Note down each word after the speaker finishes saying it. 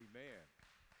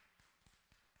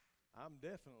I'm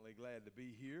definitely glad to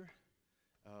be here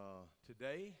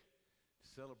today to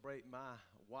celebrate my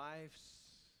wife's,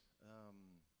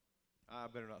 I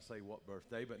better not say what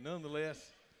birthday, but nonetheless,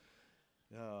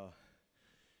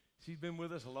 she's been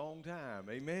with us a long time,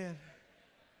 amen?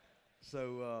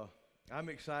 So I'm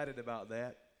excited about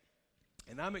that,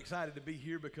 and I'm excited to be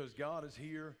here because God is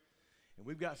here, and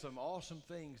we've got some awesome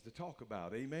things to talk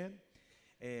about, amen?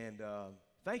 And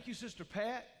thank you, Sister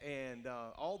Pat, and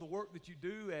all the work that you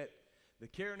do at the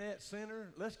CareNet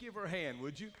Center. Let's give her a hand,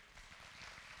 would you?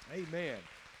 Amen.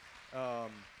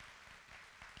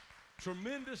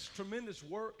 Tremendous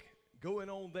work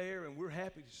going on there, and we're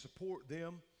happy to support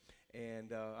them.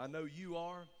 And I know you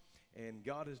are, and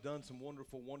God has done some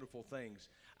wonderful things.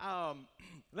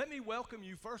 Let me welcome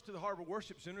you first to the Harbor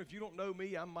Worship Center. If you don't know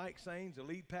me, I'm Mike Saines, the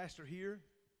lead pastor here.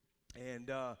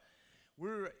 And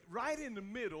we're right in the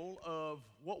middle of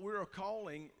what we're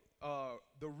calling the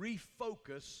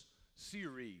Refocus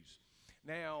series.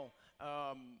 Now,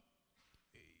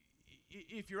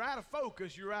 if you're out of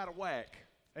focus, you're out of whack.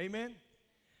 Amen?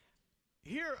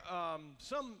 Here,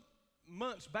 some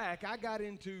months back, I got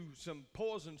into some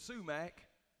poison sumac,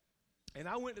 and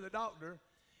I went to the doctor,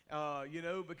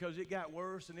 because it got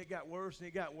worse, and it got worse, and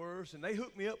it got worse, and they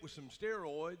hooked me up with some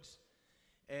steroids,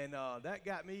 and that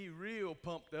got me real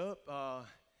pumped up.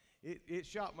 It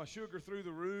shot my sugar through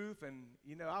the roof, and,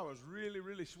 I was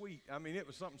really sweet. I mean, it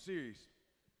was something serious.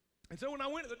 And so when I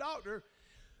went to the doctor,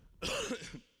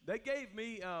 they gave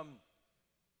me, I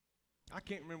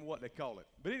can't remember what they call it.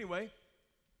 But anyway,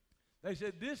 they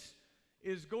said, this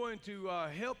is going to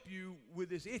help you with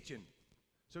this itching.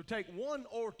 So take one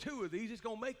or two of these. It's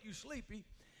going to make you sleepy.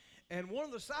 And one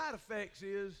of the side effects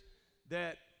is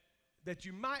that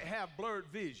you might have blurred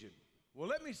vision. Well,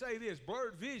 let me say this.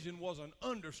 Blurred vision was an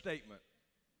understatement.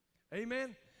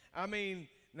 Amen? I mean,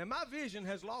 now my vision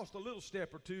has lost a little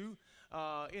step or two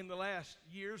in the last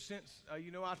year since,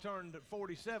 I turned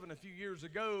 47 a few years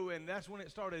ago, and that's when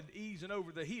it started easing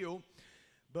over the hill.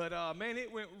 But, man,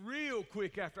 it went real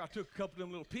quick after I took a couple of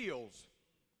them little pills.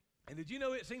 And did you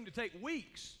know it seemed to take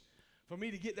weeks for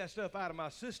me to get that stuff out of my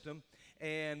system?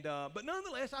 And but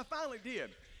nonetheless, I finally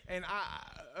did. And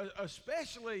I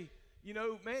especially,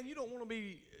 man, you don't want to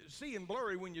be seeing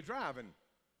blurry when you're driving.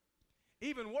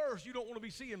 Even worse, you don't want to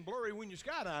be seeing blurry when you're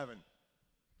skydiving.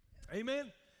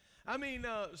 Amen? I mean,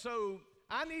 so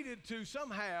I needed to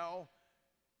somehow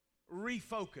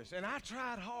refocus. And I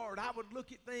tried hard. I would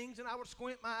look at things, and I would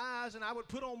squint my eyes, and I would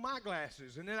put on my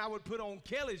glasses, and then I would put on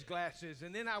Kelly's glasses,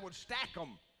 and then I would stack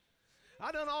them.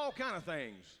 I done all kind of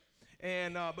things.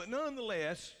 And but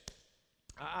nonetheless,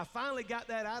 I finally got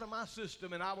that out of my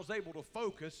system, and I was able to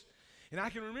focus. And I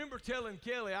can remember telling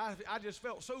Kelly, I just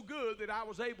felt so good that I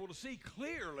was able to see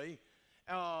clearly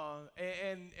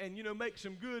and make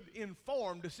some good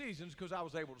informed decisions because I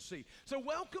was able to see. So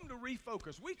welcome to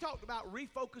Refocus. We talked about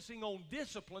refocusing on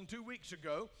discipline 2 weeks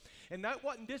ago, and that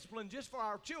wasn't discipline just for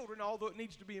our children, although it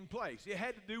needs to be in place. It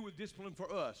had to do with discipline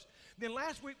for us. Then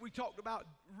last week we talked about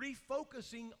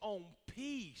refocusing on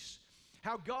peace,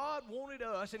 how God wanted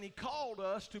us and He called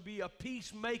us to be a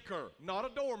peacemaker, not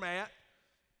a doormat,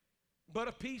 but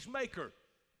a peacemaker.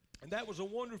 And that was a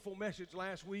wonderful message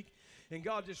last week, and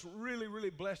God just really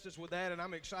blessed us with that, and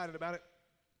I'm excited about it.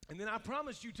 And then I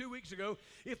promised you 2 weeks ago,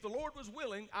 if the Lord was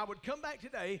willing, I would come back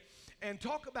today and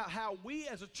talk about how we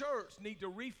as a church need to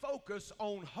refocus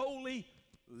on holy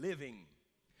living.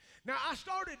 Now, I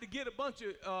started to get a bunch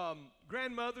of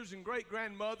grandmothers and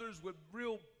great-grandmothers with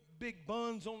real big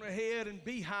buns on their head and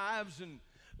beehives and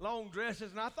long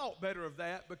dresses, and I thought better of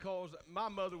that because my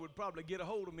mother would probably get a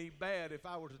hold of me bad if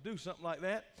I were to do something like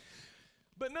that.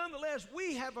 But nonetheless,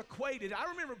 we have equated. I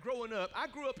remember growing up, I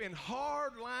grew up in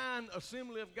Hardline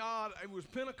Assembly of God. It was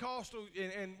Pentecostal,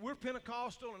 and we're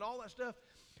Pentecostal and all that stuff.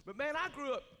 But man, I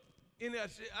grew up in that,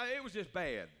 it was just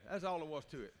bad. That's all there was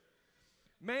to it.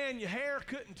 Man, your hair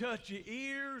couldn't touch your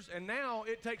ears, and now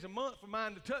it takes a month for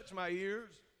mine to touch my ears.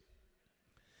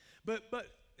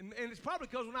 And it's probably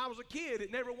because when I was a kid,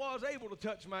 it never was able to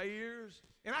touch my ears.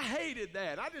 And I hated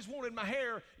that. I just wanted my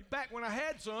hair, back when I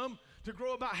had some, to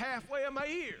grow about halfway in my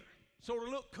ear, so to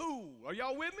look cool. Are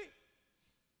y'all with me?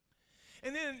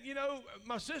 And then,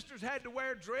 my sisters had to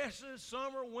wear dresses,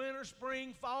 summer, winter,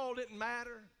 spring, fall, didn't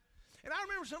matter. And I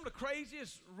remember some of the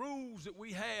craziest rules that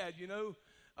we had,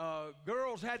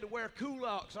 girls had to wear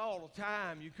culottes all the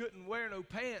time. You couldn't wear no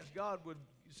pants. God would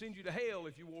send you to hell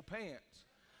if you wore pants.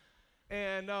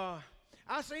 And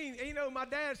I seen, my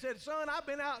dad said, son, I've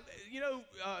been out,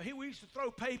 we used to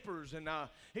throw papers. And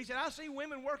he said, I see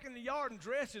women working in the yard in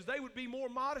dresses. They would be more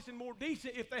modest and more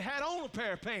decent if they had on a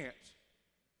pair of pants.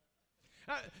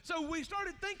 So we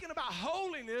started thinking about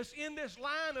holiness in this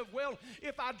line of, well,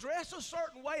 if I dress a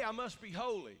certain way, I must be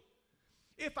holy.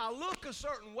 If I look a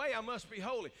certain way, I must be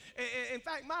holy. In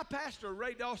fact, my pastor,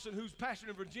 Ray Dawson, who's pastor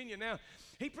in Virginia now,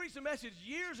 he preached a message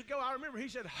years ago. I remember he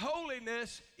said,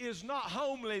 holiness is not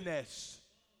homeliness.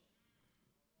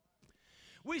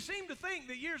 We seem to think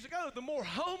that years ago, the more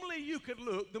homely you could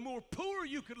look, the more poor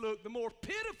you could look, the more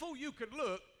pitiful you could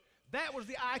look, that was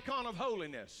the icon of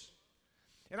holiness.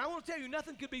 And I want to tell you,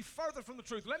 nothing could be further from the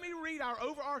truth. Let me read our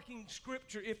overarching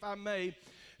scripture, if I may,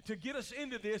 to get us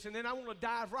into this, and then I want to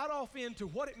dive right off into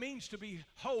what it means to be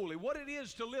holy, what it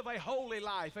is to live a holy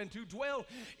life and to dwell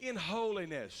in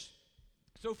holiness.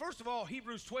 So first of all,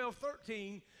 Hebrews 12, 1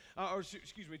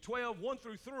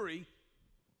 through 3,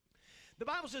 the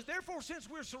Bible says, therefore, since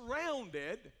we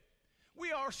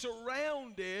are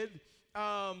surrounded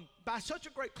by such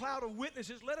a great cloud of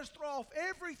witnesses, let us throw off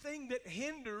everything that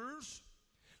hinders.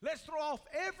 Let's throw off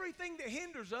everything that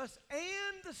hinders us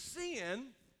and the sin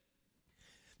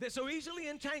that so easily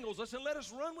entangles us, and let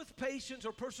us run with patience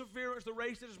or perseverance the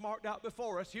race that is marked out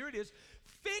before us. Here it is,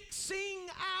 fixing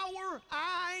our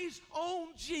eyes on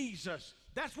Jesus.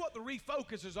 That's what the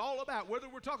refocus is all about. Whether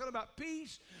we're talking about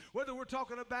peace, whether we're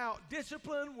talking about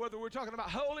discipline, whether we're talking about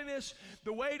holiness,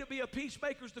 the way to be a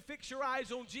peacemaker is to fix your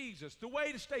eyes on Jesus. The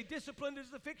way to stay disciplined is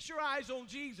to fix your eyes on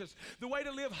Jesus. The way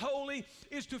to live holy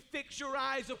is to fix your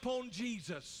eyes upon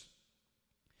Jesus.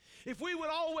 If we would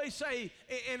always say,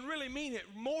 and really mean it,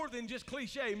 more than just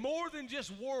cliche, more than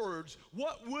just words,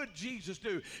 what would Jesus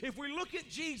do? If we look at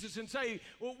Jesus and say,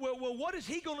 well, what is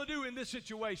he going to do in this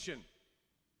situation?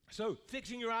 So,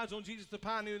 fixing your eyes on Jesus, the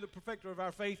pioneer and the perfecter of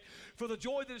our faith, for the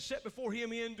joy that is set before him,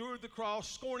 he endured the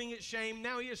cross, scorning its shame.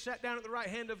 Now he is sat down at the right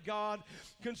hand of God.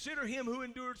 Consider him who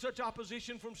endured such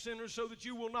opposition from sinners, so that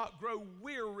you will not grow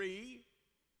weary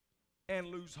and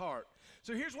lose heart.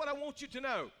 So here's what I want you to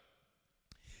know.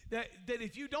 That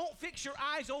if you don't fix your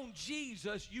eyes on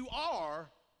Jesus, you are,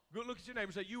 go look at your neighbor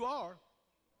and say, you are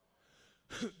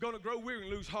going to grow weary and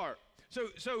lose heart.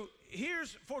 So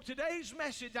here's, for today's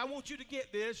message, I want you to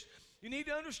get this. You need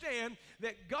to understand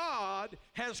that God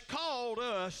has called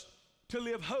us to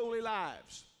live holy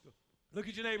lives. Look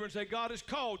at your neighbor and say, God has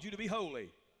called you to be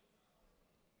holy.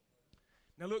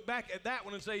 Now look back at that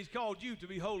one and say, he's called you to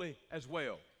be holy as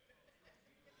well.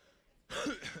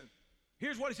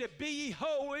 Here's what he said, be ye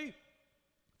holy,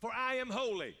 for I am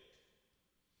holy.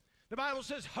 The Bible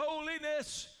says,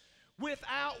 holiness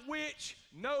without which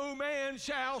no man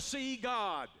shall see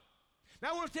God. Now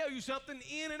I want to tell you something,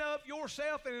 in and of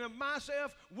yourself and of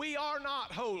myself, we are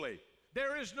not holy.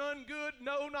 There is none good,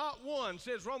 no, not one,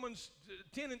 says Romans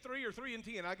 10 and 3 or 3 and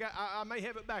 10. I may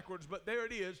have it backwards, but there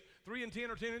it is, 3 and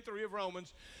 10 or 10 and 3 of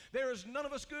Romans. There is none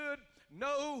of us good,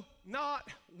 no,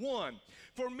 not one.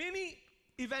 For many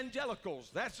evangelicals,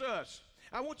 that's us,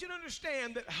 I want you to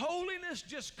understand that holiness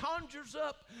just conjures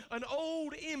up an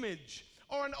old image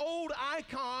or an old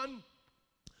icon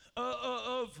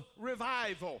of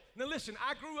revival. Now listen,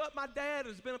 I grew up, my dad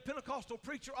has been a Pentecostal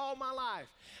preacher all my life.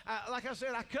 Like I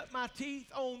said, I cut my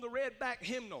teeth on the redback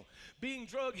hymnal, being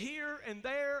drugged here and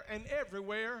there and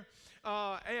everywhere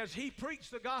as he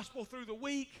preached the gospel through the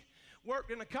week,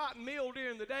 worked in a cotton mill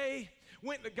during the day,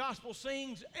 went to gospel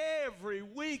sings every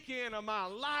weekend of my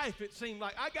life, it seemed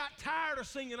like. I got tired of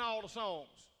singing all the songs.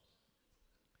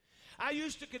 I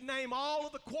used to could name all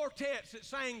of the quartets that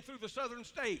sang through the southern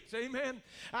states, amen?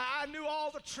 I knew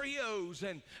all the trios,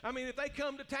 and I mean, if they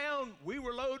come to town, we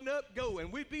were loading up,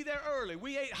 going. We'd be there early.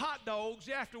 We ate hot dogs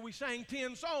after we sang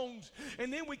 10 songs,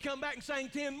 and then we come back and sang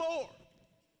 10 more.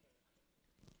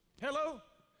 Hello?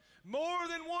 More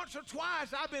than once or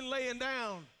twice, I've been laying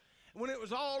down when it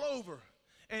was all over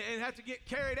and had to get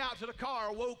carried out to the car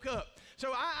or woke up.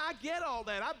 So I get all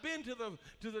that. I've been to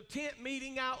the tent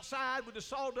meeting outside with the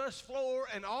sawdust floor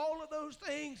and all of those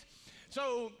things.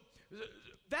 So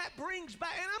that brings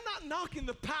back, and I'm not knocking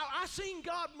the power. I've seen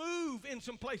God move in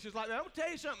some places like that. I'm going to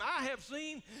tell you something I have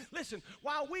seen. Listen,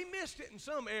 while we missed it in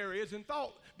some areas and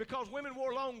thought because women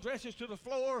wore long dresses to the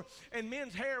floor and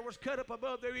men's hair was cut up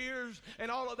above their ears and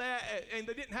all of that, and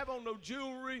they didn't have on no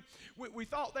jewelry, we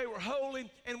thought they were holy.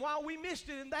 And while we missed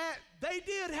it in that, they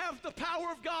did have the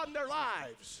power of God in their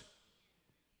lives.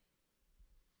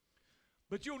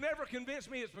 But you'll never convince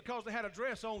me it's because they had a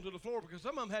dress on to the floor, because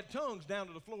some of them had tongues down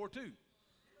to the floor too.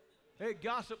 They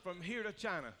gossip from here to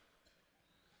China.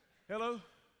 Hello?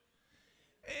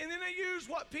 And then they use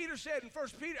what Peter said in 1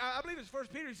 Peter, I believe it's 1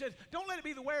 Peter, he says, don't let it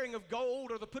be the wearing of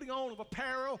gold or the putting on of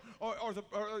apparel, or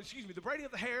the braiding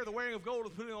of the hair, the wearing of gold or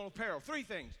the putting on of apparel. Three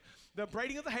things. The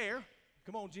braiding of the hair.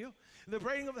 Come on, Jill. The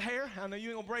braiding of the hair. I know you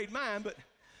ain't going to braid mine, but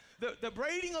the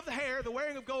braiding of the hair, the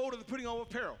wearing of gold, or the putting on of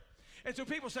apparel. And so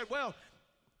people said, well,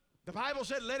 the Bible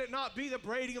said, let it not be the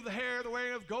braiding of the hair, the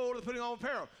wearing of gold, or the putting on of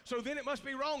apparel. So then it must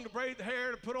be wrong to braid the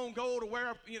hair, to put on gold, or wear,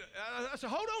 I said,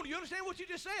 hold on, do you understand what you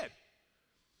just said?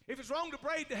 If it's wrong to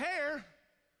braid the hair,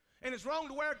 and it's wrong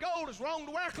to wear gold, it's wrong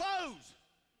to wear clothes.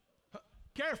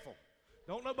 Careful.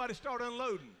 Don't nobody start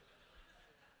unloading.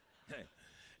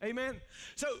 Amen.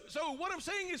 So what I'm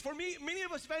saying is, for me, many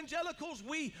of us evangelicals,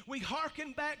 we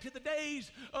hearken back to the days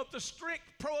of the strict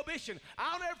prohibition.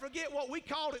 I'll never forget what we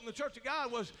called it in the Church of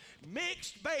God was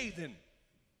mixed bathing.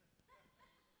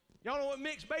 Y'all know what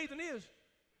mixed bathing is?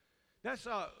 That's,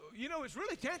 it's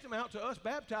really tantamount to us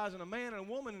baptizing a man and a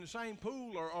woman in the same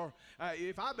pool, or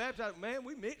if I baptize a man,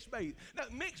 we mixed bathe. Now,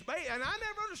 mixed bathe, and I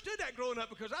never understood that growing up,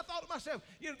 because I thought to myself,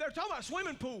 they're talking about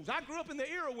swimming pools. I grew up in the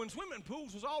era when swimming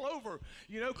pools was all over.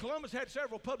 Columbus had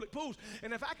several public pools,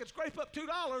 and if I could scrape up $2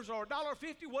 or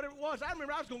 $1.50, whatever it was, I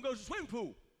remember I was going to go to the swimming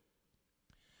pool.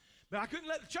 But I couldn't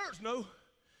let the church know,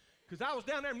 because I was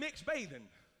down there mixed bathing.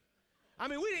 I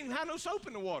mean, we didn't even have no soap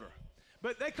in the water,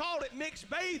 but they called it mixed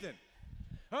bathing.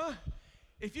 Huh?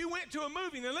 If you went to a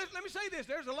movie, now let me say this,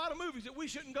 there's a lot of movies that we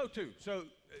shouldn't go to, so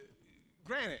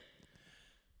granted.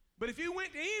 But if you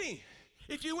went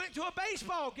to a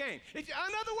baseball game, in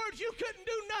other words, you couldn't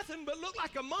do nothing but look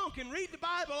like a monk and read the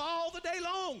Bible all the day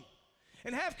long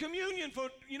and have communion for,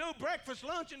 breakfast,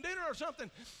 lunch, and dinner or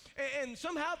something. And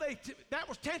somehow that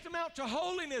was tantamount to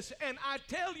holiness, and I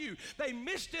tell you, they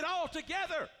missed it all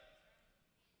together.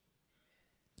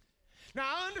 Now,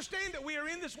 I understand that we are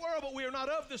in this world, but we are not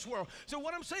of this world. So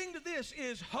what I'm saying to this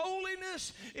is,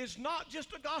 holiness is not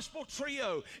just a gospel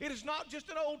trio. It is not just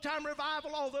an old-time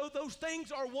revival, although those things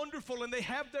are wonderful and they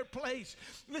have their place.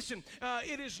 Listen,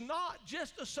 it is not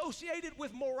just associated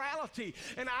with morality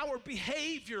and our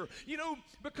behavior,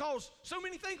 because so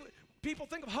many things, people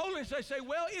think of holiness, they say,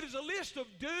 well, it is a list of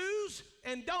do's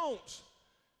and don'ts,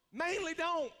 mainly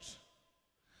don'ts.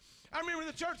 I remember in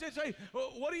the church they'd say,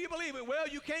 well, what do you believe in? Well,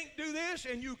 you can't do this,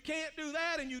 and you can't do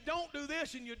that, and you don't do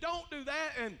this, and you don't do that.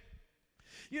 And,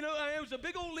 it was a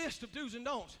big old list of do's and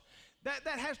don'ts. That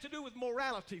has to do with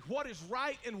morality, what is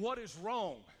right and what is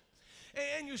wrong.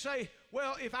 And you say,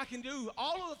 well, if I can do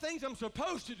all of the things I'm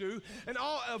supposed to do and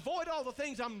avoid all the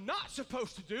things I'm not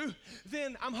supposed to do,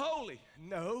 then I'm holy.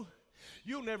 No,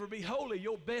 you'll never be holy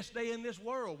your best day in this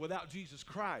world without Jesus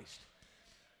Christ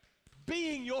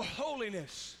being your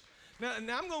holiness.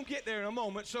 Now I'm going to get there in a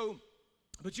moment.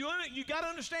 But you got to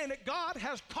understand that God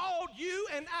has called you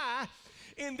and I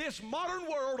in this modern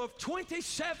world of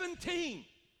 2017.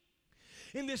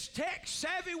 In this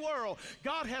tech-savvy world,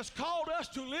 God has called us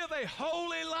to live a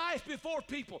holy life before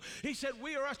people. He said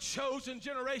we are a chosen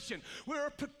generation. We're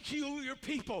a peculiar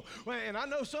people. And I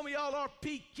know some of y'all are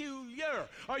peculiar.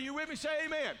 Are you with me? Say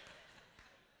amen.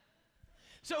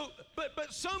 So,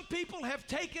 but some people have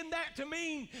taken that to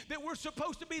mean that we're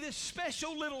supposed to be this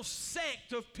special little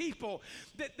sect of people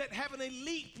that have an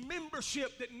elite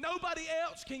membership that nobody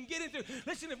else can get into.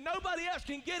 Listen, if nobody else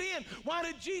can get in, why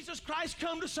did Jesus Christ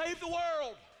come to save the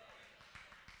world?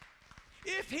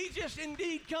 If he just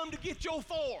indeed come to get your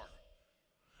 4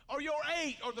 or your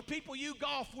 8 or the people you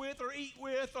golf with or eat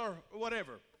with or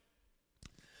whatever.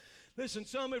 Listen,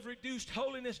 some have reduced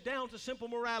holiness down to simple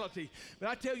morality. But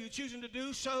I tell you, choosing to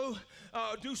do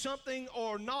something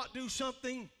or not do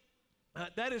something,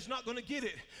 that is not going to get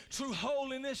it. True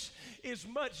holiness is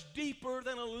much deeper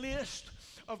than a list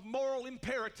of moral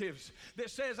imperatives that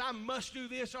says I must do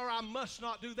this or I must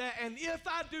not do that. And if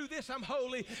I do this, I'm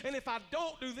holy. And if I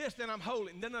don't do this, then I'm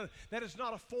holy. And then that is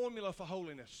not a formula for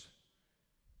holiness.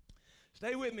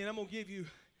 Stay with me, and I'm going to give you,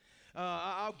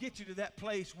 I'll get you to that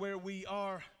place where we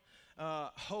are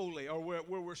holy, or where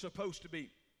we're supposed to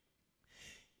be.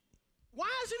 Why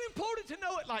is it important to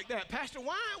know it like that, Pastor?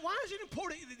 Why is it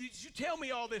important that you tell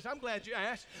me all this? I'm glad you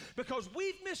asked, because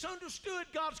we've misunderstood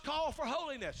God's call for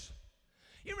holiness.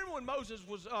 You remember when Moses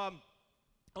was on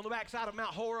the backside of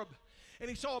Mount Horeb, and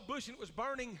he saw a bush and it was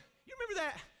burning? You remember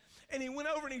that? And he went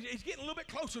over and he's getting a little bit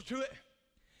closer to it,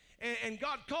 and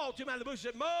God called to him out of the bush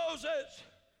and said, Moses,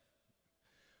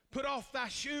 put off thy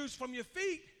shoes from your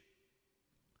feet,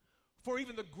 for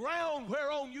even the ground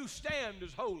whereon you stand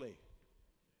is holy.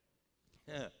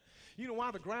 Yeah. You know why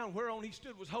the ground whereon he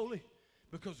stood was holy?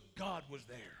 Because God was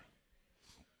there.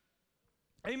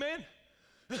 Amen?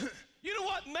 You know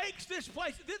what makes this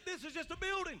place, this is just a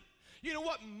building. You know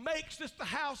what makes this the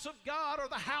house of God or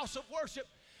the house of worship?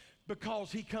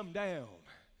 Because he come down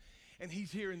and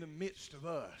he's here in the midst of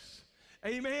us.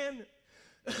 Amen?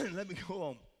 Let me go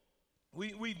on.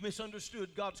 We've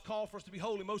misunderstood God's call for us to be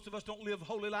holy. Most of us don't live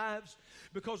holy lives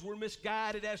because we're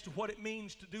misguided as to what it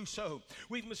means to do so.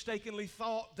 We've mistakenly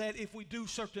thought that if we do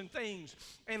certain things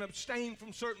and abstain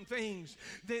from certain things,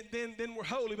 then we're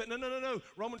holy. But no.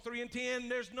 Romans 3:10,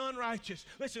 there's none righteous.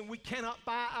 Listen, we cannot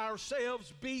by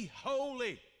ourselves be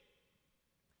holy.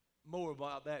 More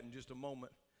about that in just a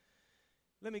moment.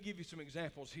 Let me give you some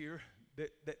examples here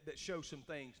that show some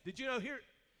things. Did you know here?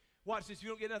 Watch this, if you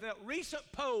don't get nothing else. Recent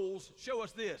polls show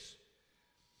us this,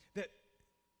 that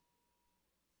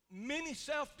many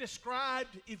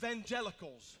self-described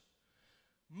evangelicals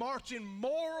march in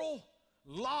moral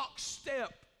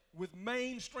lockstep with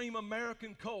mainstream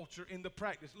American culture in the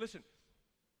practice. Listen,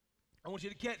 I want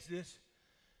you to catch this.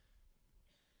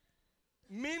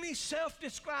 Many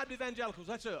self-described evangelicals,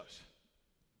 that's us.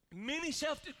 Many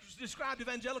self-described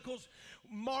evangelicals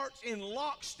march in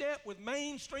lockstep with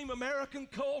mainstream American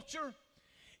culture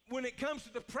when it comes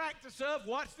to the practice of,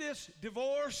 watch this,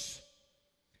 divorce,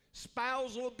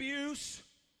 spousal abuse,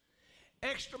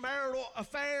 extramarital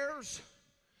affairs,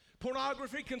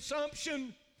 pornography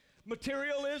consumption,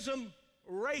 materialism,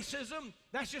 racism.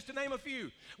 That's just to name a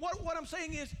few. What I'm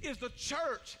saying is the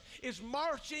church is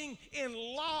marching in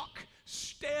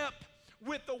lockstep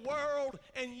with the world,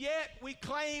 and yet we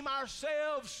claim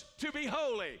ourselves to be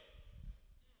holy.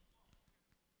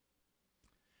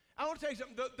 I want to tell you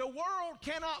something. The world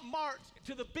cannot march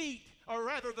to the beat, or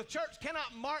rather the church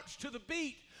cannot march to the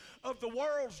beat of the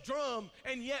world's drum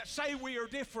and yet say we are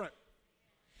different.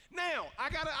 Now, I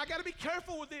gotta be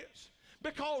careful with this,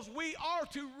 because we are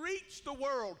to reach the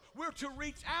world. We're to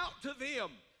reach out to them.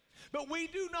 But we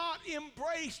do not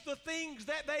embrace the things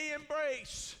that they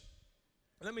embrace.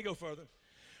 Let me go further.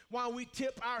 While we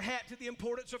tip our hat to the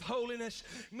importance of holiness,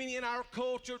 many in our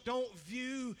culture don't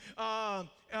view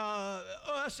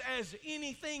us as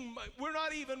anything. We're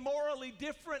not even morally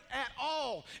different at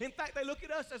all. In fact, they look at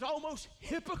us as almost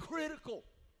hypocritical.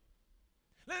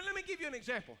 Let me give you an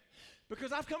example,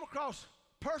 because I've come across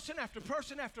person after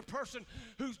person after person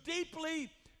who's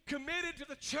deeply committed to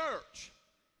the church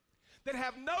that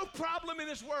have no problem in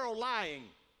this world lying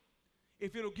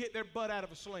if it'll get their butt out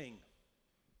of a sling.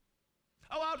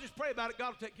 Oh, I'll just pray about it.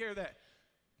 God will take care of that.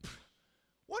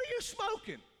 What are you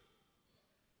smoking?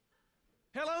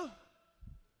 Hello?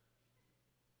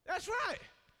 That's right.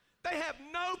 They have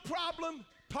no problem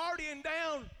partying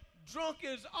down, drunk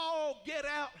as all get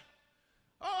out.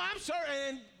 Oh, I'm sorry,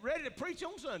 and ready to preach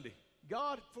on Sunday.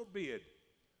 God forbid.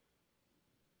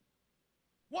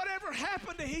 Whatever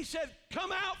happened to, he said,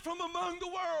 come out from among the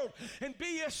world and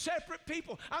be a separate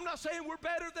people. I'm not saying we're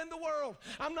better than the world.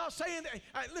 I'm not saying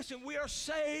that. Listen, we are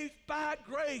saved by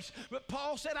grace. But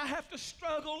Paul said, I have to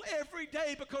struggle every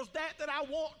day because that I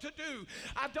want to do,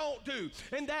 I don't do.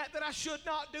 And that I should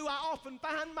not do, I often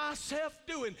find myself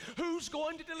doing. Who's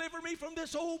going to deliver me from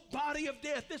this old body of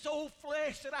death, this old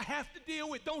flesh that I have to deal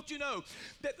with? Don't you know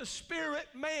that the spirit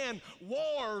man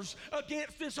wars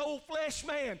against this old flesh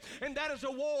man? And that is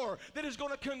a war that is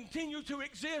going to continue to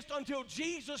exist until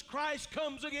Jesus Christ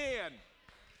comes again.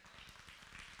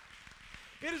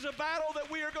 It is a battle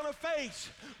that we are going to face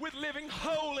with living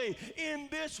holy in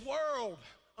this world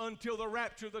until the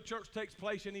rapture of the church takes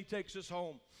place and he takes us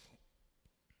home.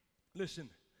 Listen,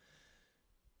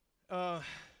 so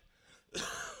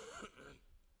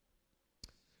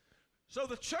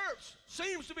the church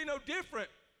seems to be no different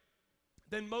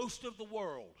than most of the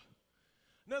world.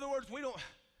 In other words, we don't.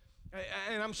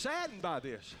 And I'm saddened by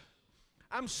this.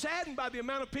 I'm saddened by the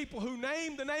amount of people who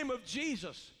name the name of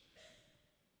Jesus.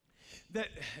 That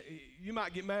you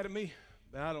might get mad at me,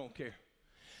 but I don't care.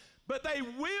 But they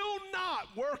will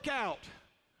not work out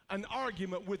an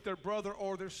argument with their brother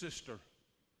or their sister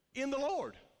in the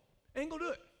Lord. Ain't gonna do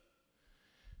it.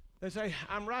 They say,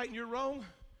 I'm right and you're wrong.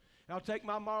 I'll take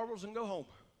my marbles and go home.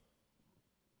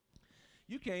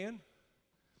 You can.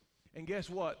 And guess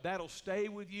what? That'll stay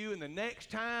with you, and the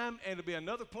next time, and it'll be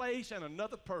another place and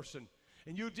another person.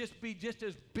 And you'll just be just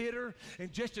as bitter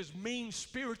and just as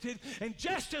mean-spirited and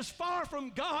just as far from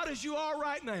God as you are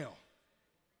right now.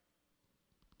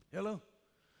 Hello?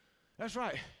 That's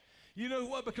right. You know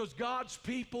what? Because God's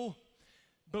people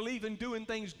believe in doing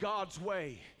things God's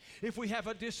way. If we have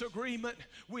a disagreement,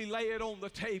 we lay it on the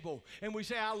table. And we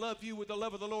say, I love you with the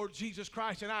love of the Lord Jesus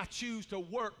Christ, and I choose to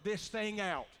work this thing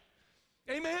out.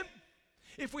 Amen?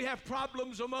 If we have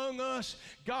problems among us,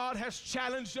 God has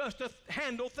challenged us to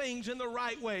handle things in the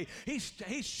right way. He's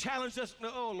challenged us.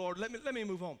 Oh, Lord, let me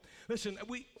move on. Listen,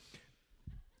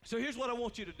 so here's what I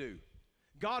want you to do.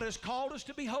 God has called us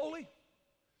to be holy,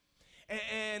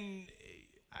 and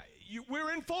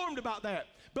we're informed about that.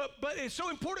 But it's so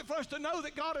important for us to know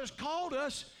that God has called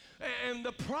us And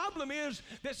the problem is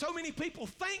that so many people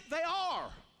think they are.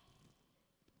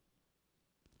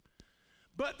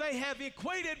 But they have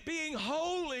equated being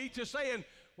holy to saying,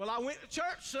 well, I went to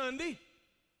church Sunday.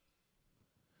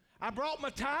 I brought my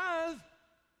tithe.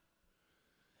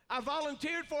 I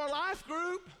volunteered for a life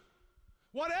group.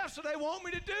 What else do they want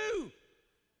me to do?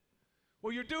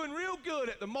 Well, you're doing real good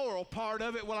at the moral part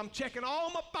of it. Well, I'm checking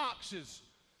all my boxes.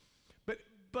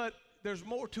 But there's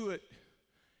more to it.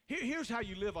 Here's how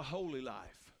you live a holy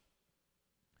life.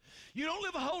 You don't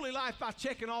live a holy life by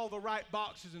checking all the right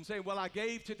boxes and saying, well, I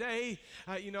gave today.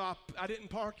 I didn't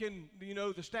park in,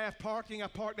 the staff parking. I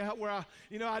parked out where I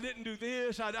didn't do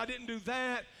this. I didn't do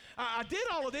that. I did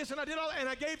all of this, and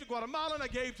I gave to Guatemala, and I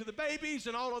gave to the babies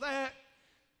and all of that.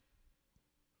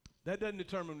 That doesn't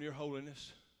determine your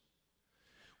holiness.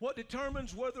 What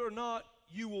determines whether or not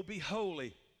you will be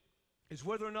holy is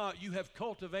whether or not you have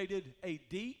cultivated a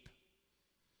deep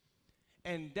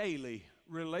and daily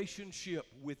relationship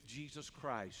with Jesus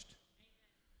Christ.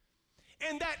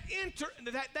 And that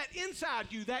inside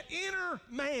you, that inner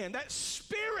man, that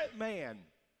spirit man,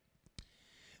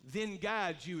 then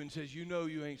guides you and says,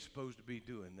 you ain't supposed to be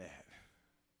doing that.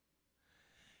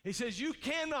 He says, you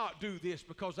cannot do this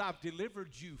because I've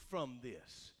delivered you from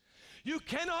this. You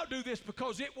cannot do this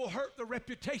because it will hurt the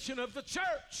reputation of the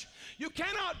church. You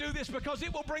cannot do this because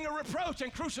it will bring a reproach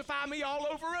and crucify me all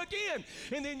over again.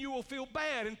 And then you will feel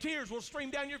bad and tears will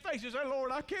stream down your face. You say,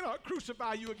 Lord, I cannot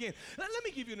crucify you again. Let me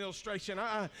give you an illustration.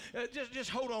 Just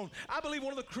hold on. I believe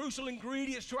one of the crucial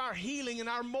ingredients to our healing and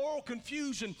our moral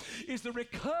confusion is the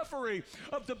recovery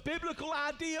of the biblical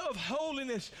idea of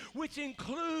holiness, which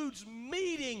includes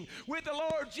meeting with the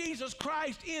Lord Jesus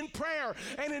Christ in prayer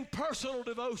and in personal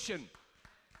devotion.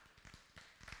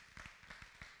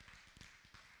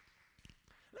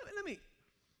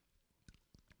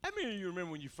 How many of you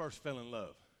remember when you first fell in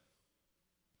love?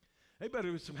 Hey,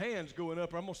 better with some hands going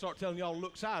up or I'm going to start telling y'all to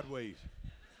look sideways.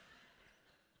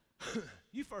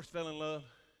 You first fell in love.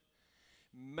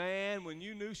 Man, when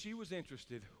you knew she was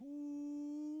interested,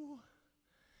 ooh,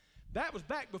 that was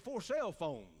back before cell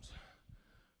phones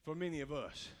for many of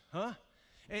us, huh?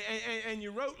 And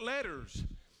you wrote letters,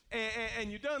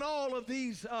 and you done all of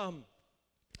these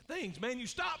things. Man, you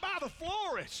stopped by the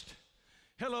florist.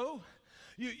 Hello?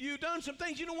 You done some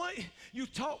things. You know what? You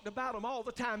talked about them all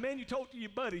the time. Man, you talked to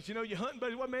your buddies. Your hunting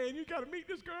buddies. Well, man, you got to meet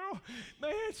this girl.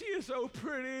 Man, she is so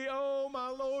pretty. Oh, my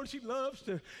Lord. She loves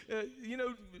to,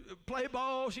 play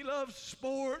ball. She loves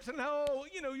sports. And,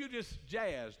 you're just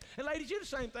jazzed. And, ladies, you're the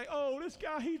same thing. Oh, this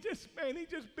guy, he just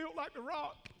built like a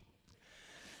rock.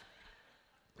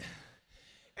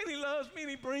 And he loves me, and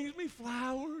he brings me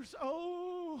flowers.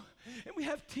 Oh, and we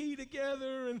have tea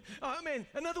together. And, man,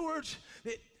 in other words,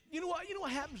 you know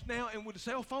what happens now and with the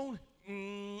cell phone?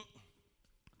 Man,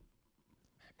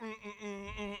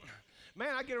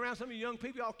 I get around some of you young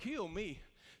people, y'all kill me.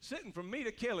 Sitting from me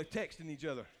to Kelly texting each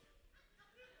other.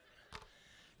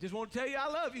 Just want to tell you I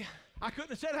love you. I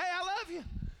couldn't have said, hey, I love you.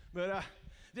 But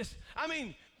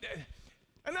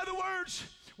in other words,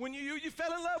 when you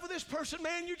fell in love with this person,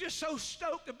 man, you're just so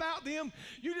stoked about them.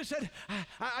 You just said,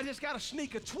 I just got to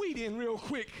sneak a tweet in real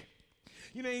quick.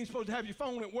 You ain't supposed to have your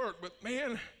phone at work, but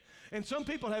man, and some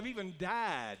people have even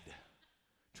died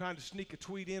trying to sneak a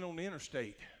tweet in on the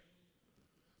interstate.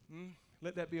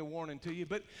 Let that be a warning to you.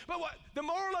 But what the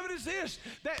moral of it is this,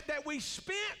 that we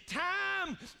spent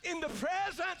time in the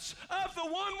presence of the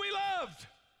one we loved.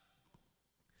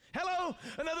 Hello?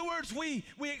 In other words, we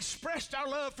expressed our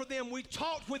love for them. We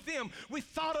talked with them. We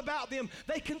thought about them.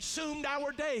 They consumed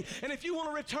our day. And if you want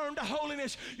to return to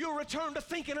holiness, you'll return to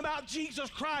thinking about Jesus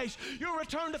Christ. You'll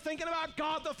return to thinking about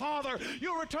God the Father.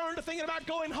 You'll return to thinking about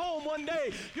going home one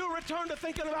day. You'll return to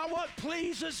thinking about what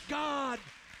pleases God.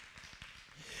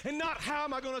 And not how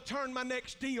am I going to turn my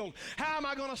next deal? How am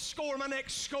I going to score my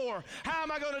next score? How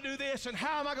am I going to do this and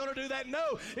how am I going to do that?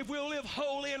 No, if we'll live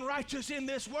holy and righteous in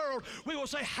this world, we will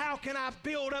say, how can I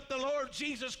build up the Lord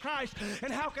Jesus Christ?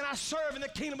 And how can I serve in the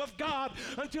kingdom of God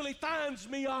until he finds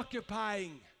me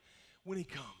occupying when he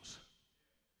comes?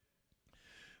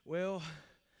 Well,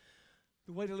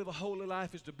 the way to live a holy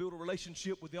life is to build a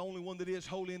relationship with the only one that is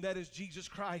holy, and that is Jesus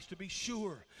Christ, to be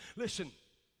sure. Listen.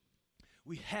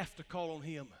 We have to call on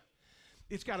him.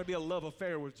 It's got to be a love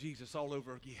affair with Jesus all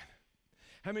over again.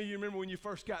 How many of you remember when you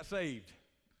first got saved?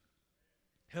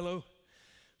 Hello?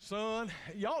 Son,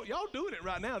 y'all doing it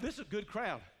right now. This is a good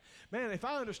crowd. Man, if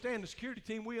I understand the security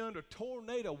team, we under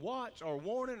tornado watch or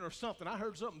warning or something. I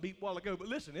heard something beep a while ago, but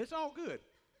listen, it's all good.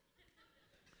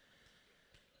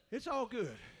 It's all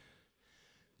good.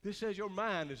 This says your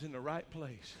mind is in the right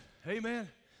place. Amen?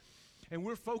 And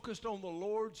we're focused on the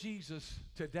Lord Jesus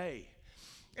today.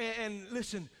 And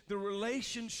listen, the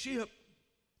relationship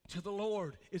to the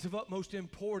Lord is of utmost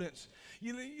importance.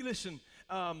 Listen,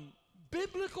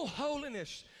 biblical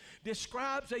holiness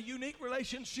describes a unique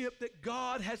relationship that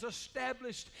God has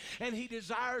established and He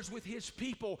desires with His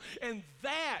people. And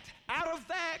out of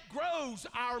that grows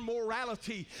our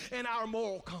morality and our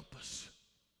moral compass.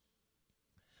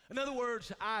 In other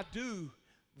words, I do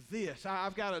this.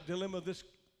 I've got a dilemma this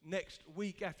next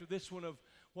week after this one of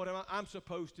what I'm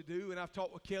supposed to do. And I've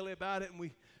talked with Kelly about it, and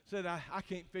we said, I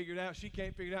can't figure it out. She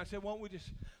can't figure it out. I said, why don't we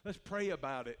let's pray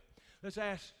about it. Let's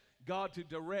ask God to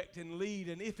direct and lead,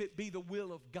 and if it be the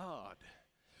will of God,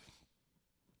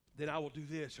 then I will do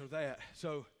this or that.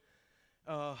 So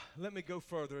let me go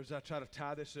further as I try to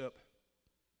tie this up.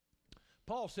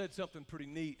 Paul said something pretty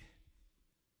neat.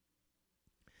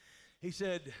 He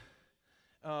said,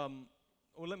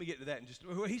 let me get to that in just a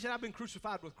minute. He said, I've been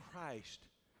crucified with Christ,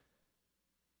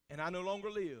 and I no longer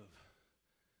live,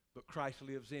 but Christ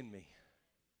lives in me.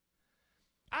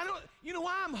 You know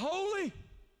why I'm holy?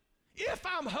 If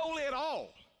I'm holy at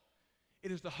all,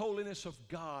 it is the holiness of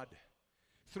God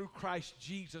through Christ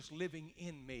Jesus living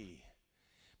in me.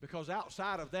 Because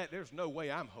outside of that, there's no way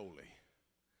I'm holy.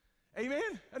 Amen?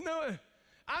 There's no way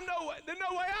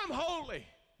I'm holy,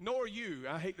 nor you.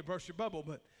 I hate to burst your bubble,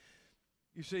 but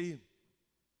you see,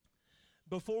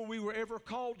 before we were ever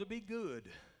called to be good,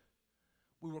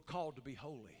 we were called to be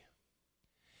holy.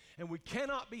 And we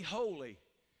cannot be holy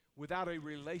without a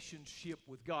relationship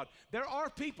with God. There are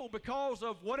people, because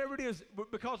of whatever it is,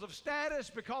 because of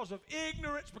status, because of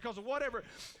ignorance, because of whatever,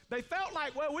 they felt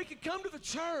like, well, we could come to the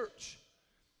church.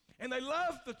 And they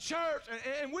love the church,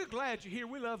 and we're glad you're here.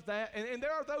 We love that. And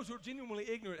there are those who are genuinely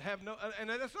ignorant, and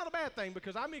that's not a bad thing,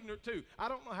 because I'm ignorant too. I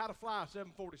don't know how to fly a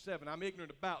 747. I'm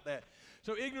ignorant about that.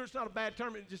 So ignorance is not a bad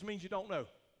term. It just means you don't know.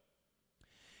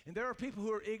 And there are people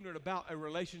who are ignorant about a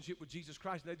relationship with Jesus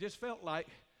Christ. They just felt like,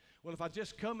 well, if I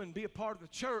just come and be a part of the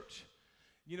church,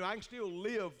 I can still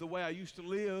live the way I used to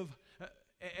live.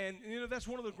 And that's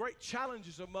one of the great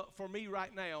challenges for me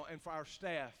right now and for our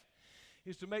staff,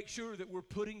 is to make sure that we're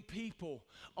putting people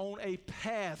on a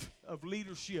path of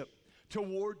leadership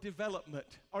toward development.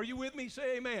 Are you with me?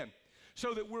 Say amen.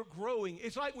 So that we're growing.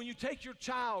 It's like when you take your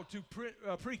child to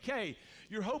pre-K,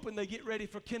 you're hoping they get ready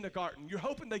for kindergarten. You're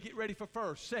hoping they get ready for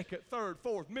first, second, third,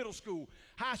 fourth, middle school,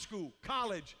 high school,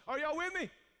 college. Are y'all with me?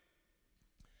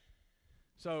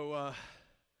 So,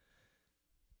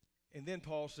 and then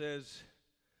Paul says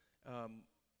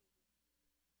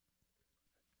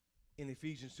in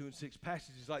Ephesians 2 and 6,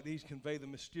 passages like these convey the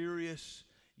mysterious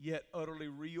yet utterly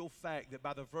real fact that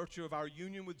by the virtue of our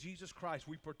union with Jesus Christ,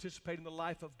 we participate in the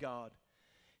life of God.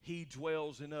 He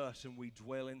dwells in us and we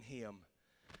dwell in Him.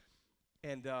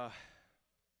 And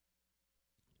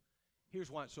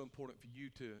here's why it's so important for you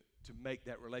to make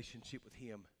that relationship with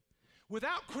Him.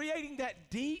 Without creating that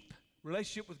deep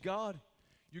relationship with God,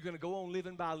 you're going to go on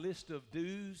living by a list of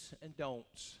do's and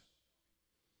don'ts,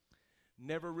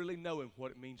 never really knowing what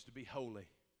it means to be holy.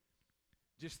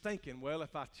 Just thinking, well,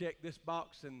 if I check this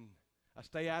box and I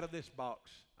stay out of this box,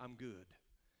 I'm good.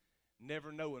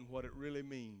 Never knowing what it really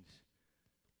means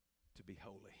to be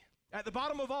holy. At the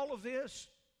bottom of all of this,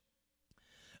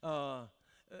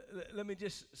 let me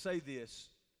just say this.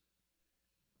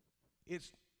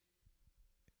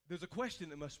 There's a question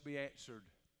that must be answered.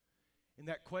 And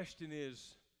that question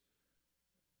is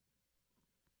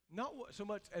not so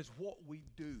much as what we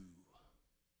do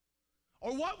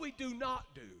or what we do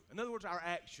not do. In other words, our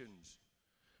actions.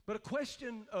 But a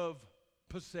question of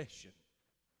possession.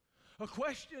 A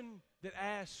question that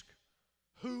asks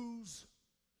whose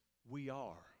we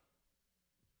are.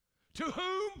 To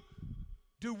whom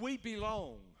do we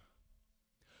belong?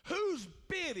 Whose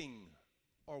bidding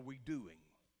are we doing?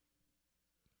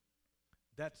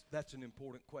 That's an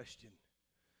important question.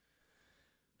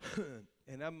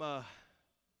 And I'm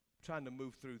trying to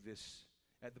move through this.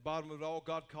 At the bottom of it all,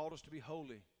 God called us to be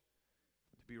holy,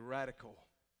 to be radical,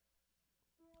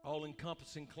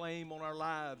 all-encompassing claim on our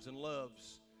lives and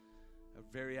loves, our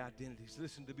very identities.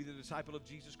 Listen, to be the disciple of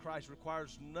Jesus Christ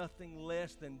requires nothing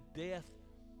less than death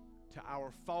to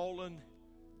our fallen,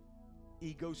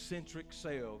 egocentric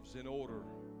selves in order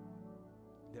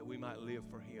that we might live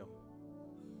for Him.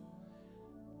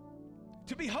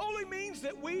 To be holy means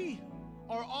that we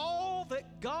are all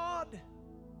that God,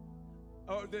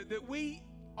 or that we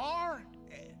are,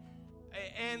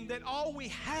 and that all we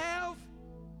have,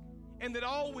 and that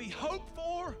all we hope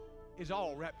for is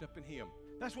all wrapped up in Him.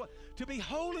 That's what to be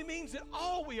holy means, that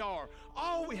all we are,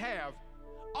 all we have,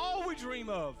 all we dream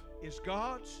of is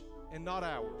God's and not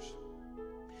ours.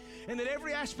 And that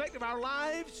every aspect of our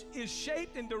lives is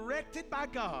shaped and directed by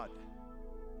God.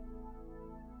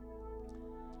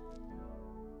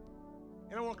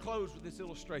 And I want to close with this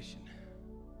illustration.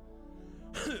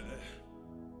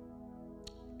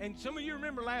 And some of you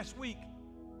remember last week.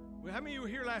 Well, how many of you were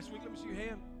here last week? Let me see your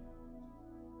hand.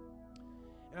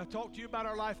 And I talked to you about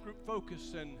our life group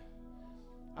focus, and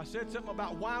I said something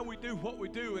about why we do what we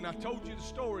do, and I told you the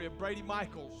story of Brady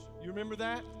Michaels. You remember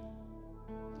that?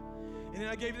 And then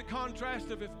I gave you the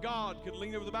contrast of if God could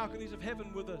lean over the balconies of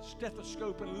heaven with a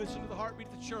stethoscope and listen to the heartbeat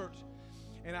of the church.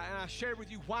 And I shared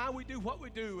with you why we do what we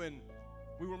do, and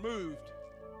we were moved.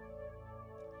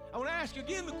 I want to ask you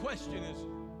again the question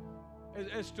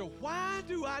as to why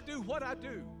do I do what I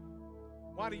do?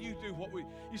 Why do you do what we...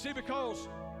 You see, because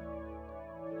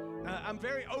I'm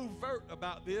very overt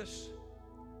about this.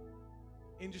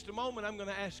 In just a moment, I'm going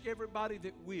to ask everybody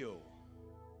that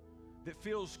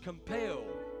feels compelled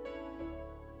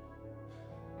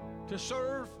to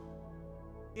serve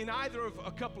in either of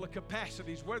a couple of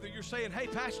capacities, whether you're saying, hey,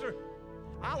 Pastor,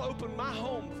 I'll open my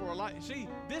home for a life. See,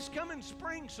 this coming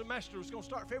spring semester is going to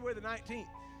start February the 19th.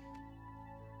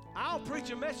 I'll preach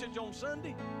a message on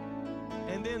Sunday,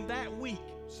 and then that week,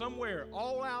 somewhere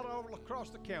all across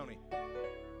the county,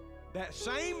 that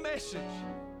same message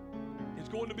is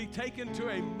going to be taken to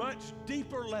a much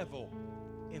deeper level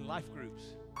in life groups.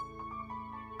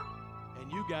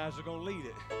 And you guys are going to lead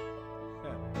it.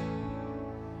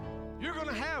 You're going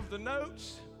to have the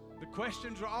notes. The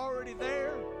questions are already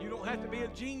there. You don't have to be a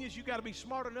genius. You got to be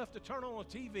smart enough to turn on a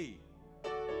TV.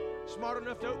 Smart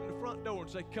enough to open the front door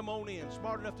and say, come on in.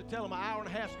 Smart enough to tell them an hour and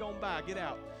a half's gone by. Get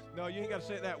out. No, you ain't got to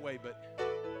say it that way, but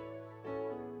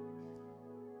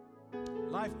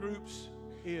life groups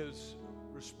is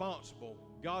responsible.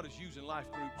 God is using life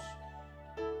groups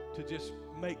to just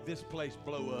make this place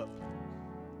blow up.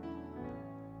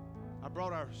 I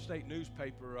brought our state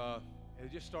newspaper, and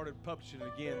it just started publishing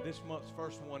it again. This month's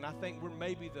first one. I think we're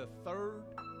maybe the third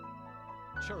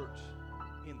church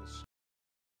in the state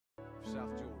of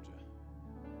South Georgia.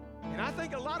 And I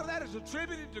think a lot of that is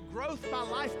attributed to growth by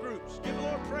life groups. Give the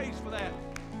Lord praise for that.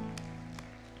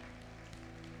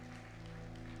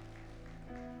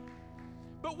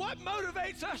 But what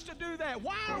motivates us to do that?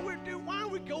 Why are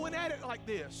we going at it like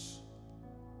this?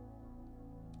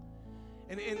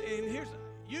 And here's,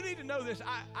 you need to know this.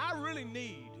 I really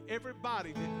need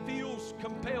everybody that feels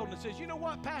compelled and says, you know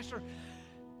what, Pastor,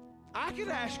 I could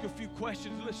ask a few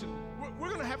questions. Listen, we're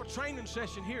going to have a training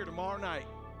session here tomorrow night.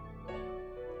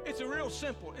 It's a real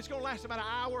simple. It's going to last about an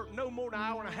hour, no more than an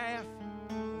hour and a half.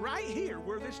 Right here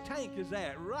where this tank is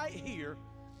at, right here.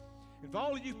 And for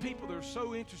all of you people that are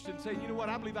so interested in saying, you know what,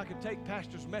 I believe I can take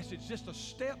Pastor's message just a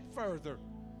step further.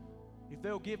 If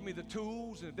they'll give me the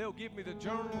tools, and if they'll give me the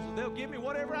journals, and they'll give me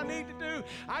whatever I need to do,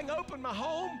 I can open my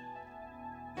home.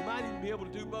 You might even be able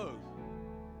to do both.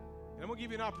 And I'm going to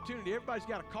give you an opportunity. Everybody's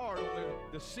got a card on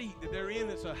the seat that they're in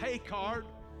that's a hey card.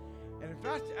 And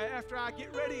after I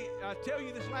get ready, I tell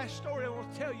you this last story I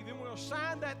want to tell you, then we're going to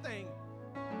sign that thing.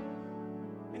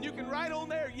 And you can write on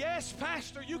there, yes,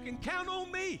 Pastor, you can count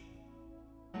on me.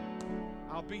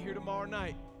 I'll be here tomorrow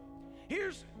night.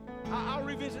 I'll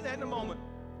revisit that in a moment.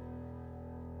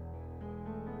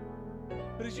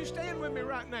 But as you stand with me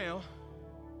right now,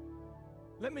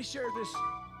 let me share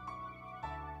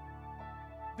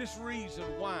this reason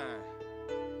why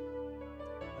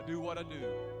I do what I do.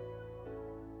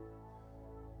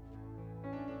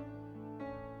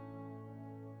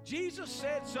 Jesus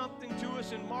said something to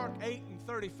us in Mark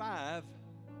 8:35.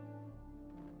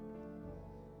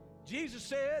 Jesus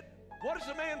said, what is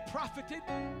a man profited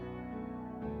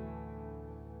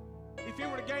if he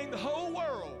were to gain the whole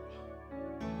world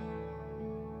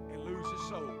and lose his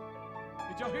soul?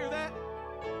 Did y'all hear that?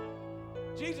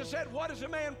 Jesus said, what is a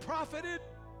man profited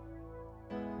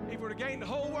if he were to gain the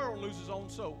whole world and lose his own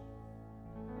soul?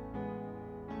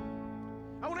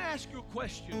 I want to ask you a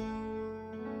question.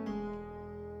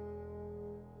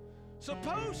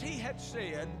 Suppose he had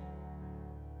said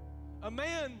a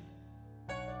man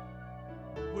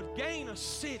would gain a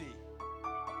city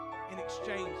in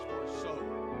exchange for a soul.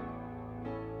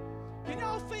 Can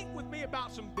y'all think with me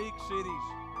about some big cities?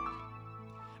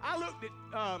 I looked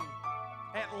at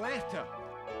Atlanta.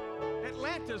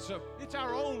 Atlanta's it's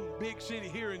our own big city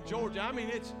here in Georgia. I mean,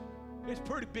 it's a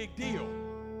pretty big deal.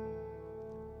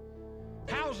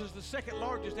 Houses the second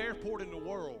largest airport in the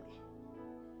world.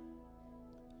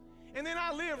 And then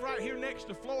I live right here next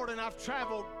to Florida, and I've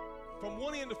traveled from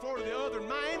one end of Florida to the other.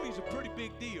 Miami's a pretty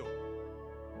big deal.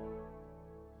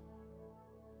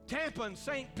 Tampa and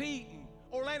St. Pete and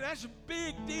Orlando, that's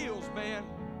big deals, man.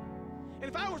 And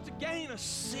if I was to gain a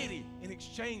city in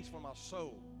exchange for my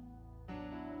soul,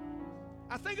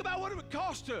 I think about what it would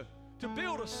cost to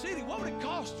build a city. What would it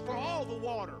cost for all the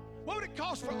water, What would it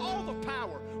cost for all the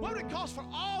power? What would it cost for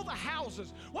all the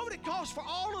houses? What would it cost for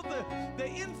all of the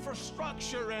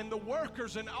infrastructure and the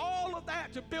workers and all of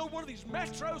that to build one of these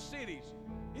metro cities?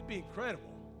 It'd be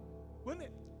incredible, wouldn't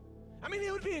it? I mean,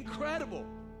 it would be incredible.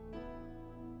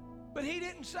 But he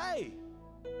didn't say.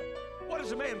 What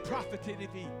is a man profited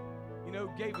if he,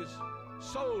 gave his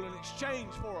soul in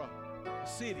exchange for a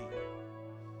city?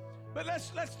 But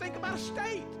let's think about a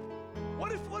state.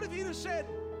 What if he'd have said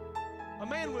a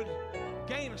man would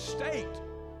gain a state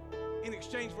in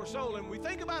exchange for a soul? And we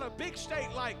think about a big state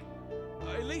like,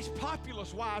 at least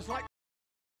populace-wise, like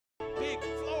big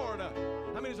Florida.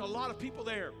 I mean, there's a lot of people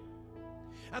there.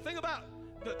 I think about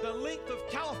the length of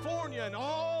California and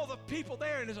all the people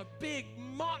there, and there's a big,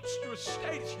 monstrous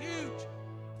state. It's huge.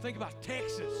 Think about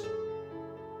Texas.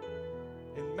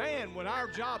 And man, would our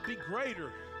job be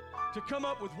greater to come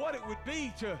up with what it would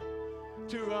be to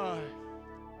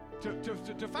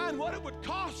find what it would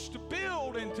cost to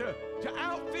build and to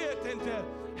outfit and to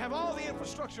have all the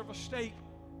infrastructure of a state.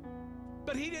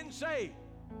 But he didn't say,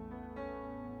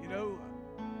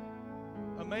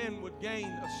 a man would gain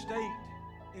a state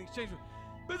in exchange for.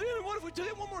 But then what if we took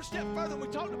it one more step further and we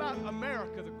talked about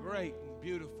America, the great and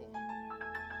beautiful,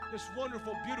 this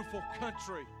wonderful, beautiful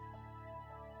country?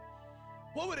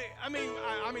 What would it, I mean,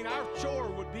 our chore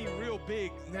would be real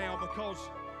big now because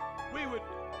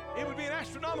it would be an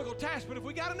astronomical task, but if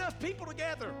we got enough people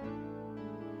together,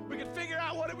 we could figure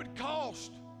out what it would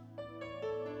cost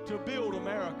to build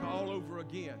America all over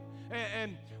again.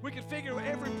 And we could figure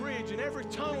every bridge and every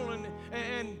tunnel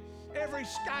and every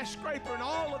skyscraper and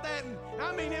all of that. And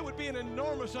I mean, it would be an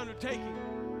enormous undertaking.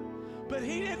 But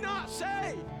he did not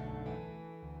say,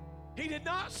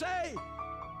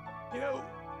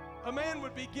 a man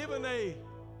would be given a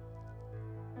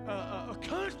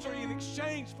country in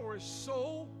exchange for his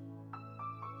soul.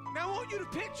 Now, I want you to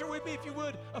picture with me, if you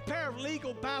would, a pair of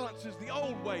legal balances, the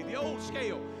old way, the old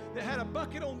scale, that had a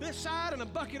bucket on this side and a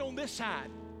bucket on this side.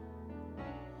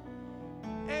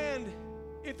 And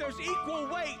if there's equal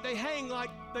weight, they hang like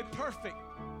they're perfect.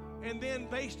 And then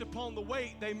based upon the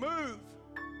weight, they move.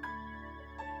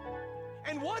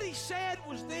 And what he said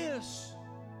was this.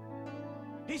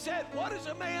 He said, what is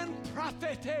a man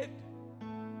profited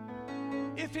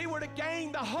if he were to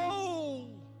gain the whole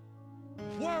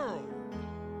world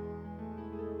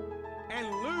and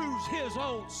lose his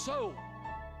own soul?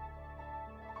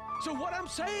 So what I'm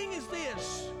saying is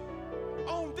this.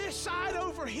 On this side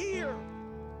over here,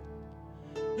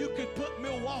 you could put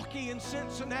Milwaukee and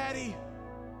Cincinnati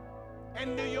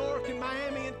and New York and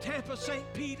Miami and Tampa, St.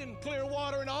 Pete and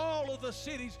Clearwater and all of the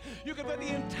cities. You could put the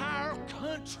entire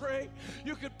country.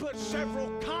 You could put several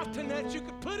continents. You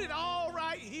could put it all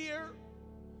right here.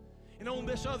 And on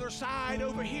this other side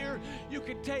over here, you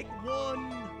could take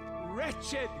one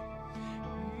wretched,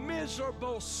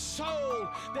 miserable soul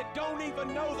that don't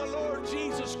even know the Lord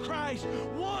Jesus Christ,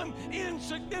 one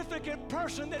insignificant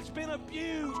person that's been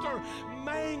abused or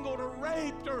mangled or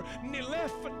raped or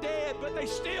left for dead, but they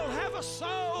still have a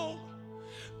soul.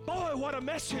 Boy, what a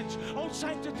message on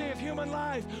sanctity of human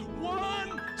life.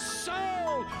 One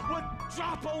soul would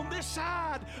drop on this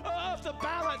side of the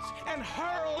balance and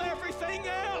hurl everything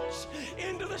else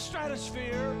into the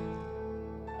stratosphere.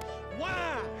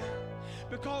 Why?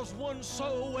 Because one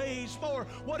soul weighs more.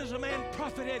 What is a man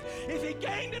profited if he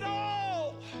gained it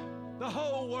all, the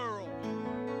whole world,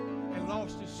 and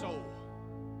lost his soul?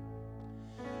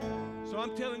 So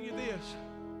I'm telling you this.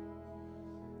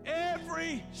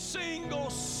 Every single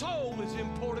soul is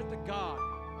important to God.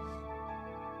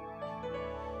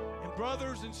 And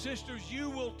brothers and sisters, you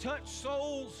will touch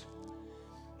souls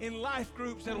in life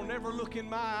groups that will never look in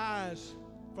my eyes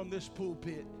from this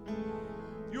pulpit.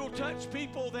 You'll touch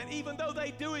people that even though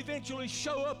they do eventually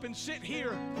show up and sit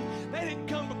here, they didn't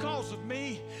come because of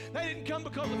me. They didn't come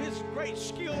because of his great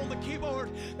skill on the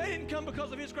keyboard. They didn't come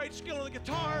because of his great skill on the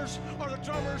guitars or the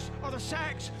drummers or the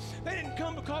sax. They didn't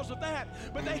come because of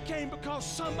that, but they came because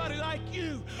somebody like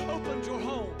you opened your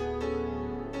home.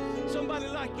 Somebody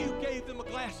like you gave them a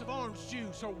glass of orange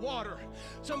juice or water.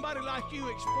 Somebody like you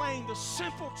explained the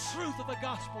simple truth of the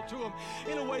gospel to them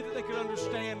in a way that they could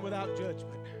understand without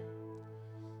judgment.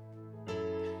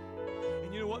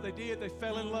 And you know what they did? They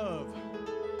fell in love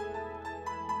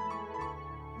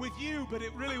with you, but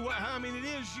it really, it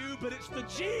is you, but it's the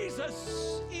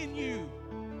Jesus in you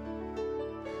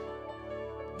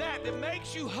that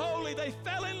makes you holy. They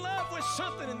fell in love with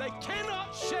something and they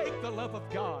cannot shake the love of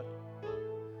God.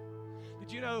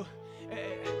 Did you know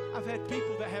I've had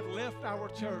people that have left our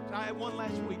church. I had one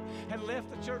last week, had left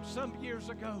the church some years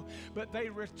ago, but they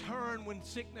returned when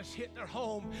sickness hit their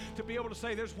home to be able to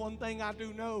say, there's one thing I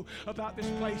do know about this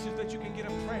place is that you can get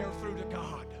a prayer through to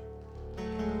God.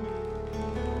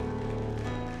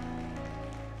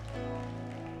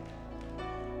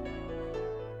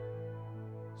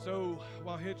 So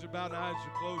while heads are bowed and eyes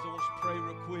are closed, I want us to pray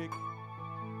real quick.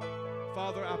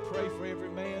 Father, I pray for every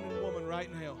man and woman right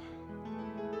now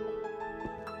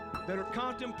that are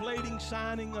contemplating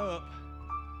signing up.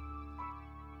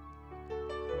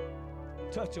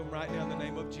 Touch them right now in the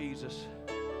name of Jesus.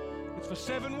 It's for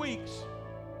 7 weeks,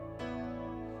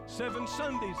 7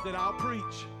 Sundays that I'll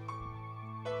preach.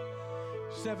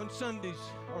 7 Sundays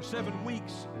or 7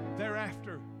 weeks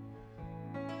thereafter.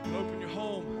 You'll open your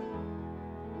home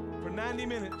for 90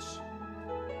 minutes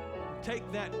and take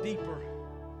that deeper.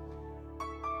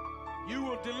 You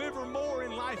will deliver more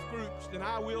in life groups than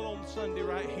I will on Sunday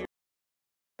right here.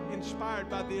 Inspired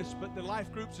by this, but the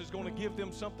life groups is going to give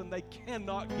them something they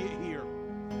cannot get here.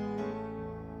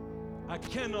 I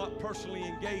cannot personally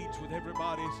engage with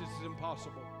everybody. This is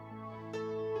impossible.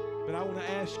 But I want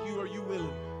to ask you, are you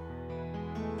willing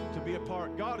to be a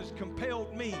part? God has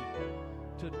compelled me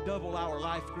to double our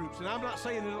life groups. And I'm not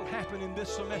saying it'll happen in this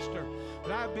semester,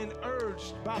 but I've been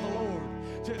urged by the Lord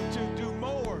to do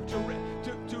more,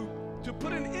 to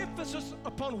put an emphasis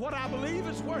upon what I believe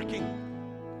is working.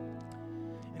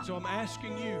 And so I'm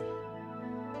asking you,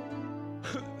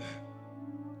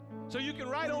 so you can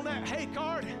write on that hey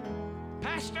card,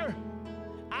 Pastor,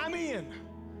 I'm in,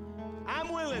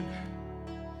 I'm willing.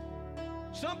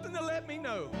 Something to let me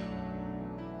know.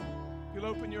 You'll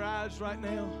open your eyes right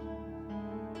now.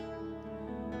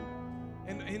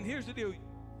 And here's the deal.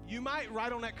 You might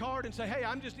write on that card and say, hey,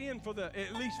 I'm just in for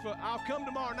I'll come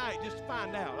tomorrow night just to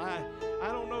find out.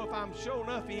 I don't know if I'm sure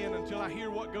enough in until I hear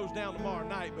what goes down tomorrow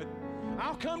night, but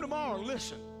I'll come tomorrow and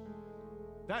listen.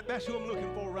 That's who I'm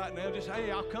looking for right now. Just,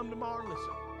 hey, I'll come tomorrow and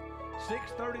listen.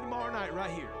 6:30 tomorrow night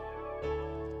right here.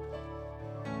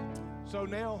 So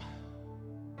now,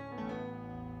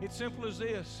 it's simple as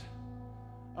this.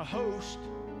 A host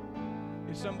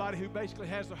is somebody who basically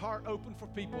has their heart open for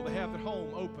people. They have their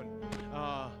home open.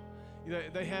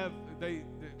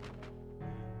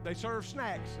 They serve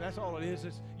snacks. That's all it is.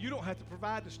 You don't have to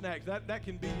provide the snacks. That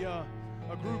can be a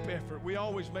group effort. We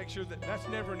always make sure that's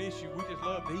never an issue. We just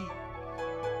love to eat.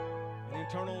 And then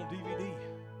turn on DVD.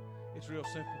 It's real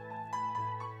simple.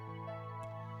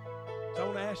 So I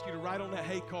want to ask you to write on that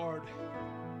hey card,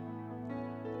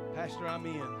 Pastor, I'm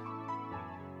in.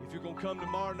 If you're going to come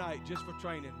tomorrow night just for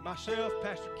training. Myself,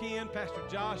 Pastor Ken, Pastor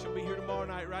Josh will be here tomorrow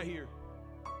night right here.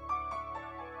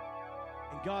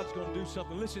 And God's going to do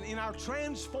something. Listen, in our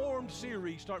Transformed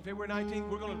series, starting February 19th,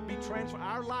 we're going to be transformed.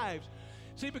 Our lives.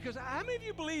 See, because how many of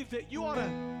you believe that it ought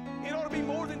to be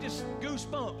more than just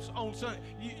goosebumps on Sunday?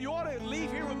 You ought to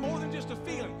leave here with more than just a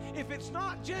feeling. If it's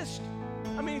not just,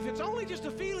 if it's only just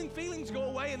a feeling, feelings go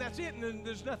away and that's it, and then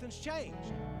there's nothing's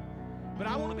changed. But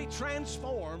I want to be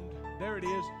transformed. There it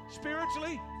is.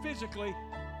 Spiritually, physically,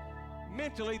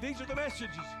 mentally. These are the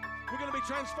messages. We're going to be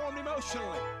transformed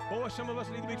emotionally. Boy, some of us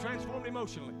need to be transformed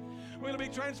emotionally. We're going to be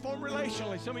transformed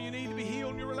relationally. Some of you need to be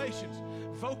healed in your relations.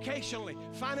 Vocationally,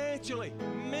 financially,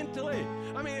 mentally.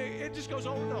 It just goes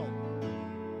on and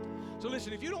on. So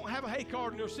listen, if you don't have a hey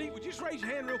card in your seat, would you just raise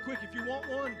your hand real quick if you want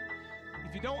one?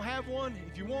 If you don't have one,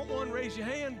 if you want one, raise your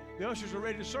hand. The ushers are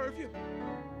ready to serve you.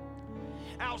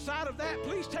 Outside of that,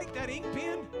 please take that ink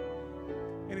pen.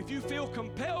 And if you feel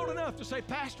compelled enough to say,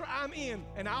 Pastor, I'm in,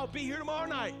 and I'll be here tomorrow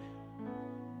night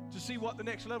to see what the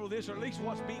next level is, or at least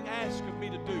what's being asked of me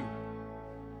to do,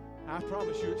 I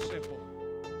promise you it's simple.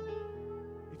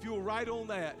 If you'll write on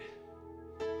that,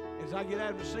 as I get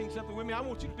Adam to sing something with me, I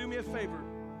want you to do me a favor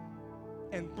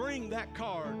and bring that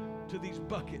card to these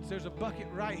buckets. There's a bucket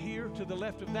right here to the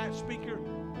left of that speaker,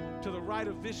 to the right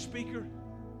of this speaker.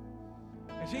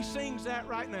 As he sings that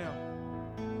right now,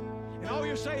 and all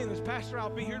you're saying is, Pastor, I'll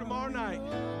be here tomorrow night.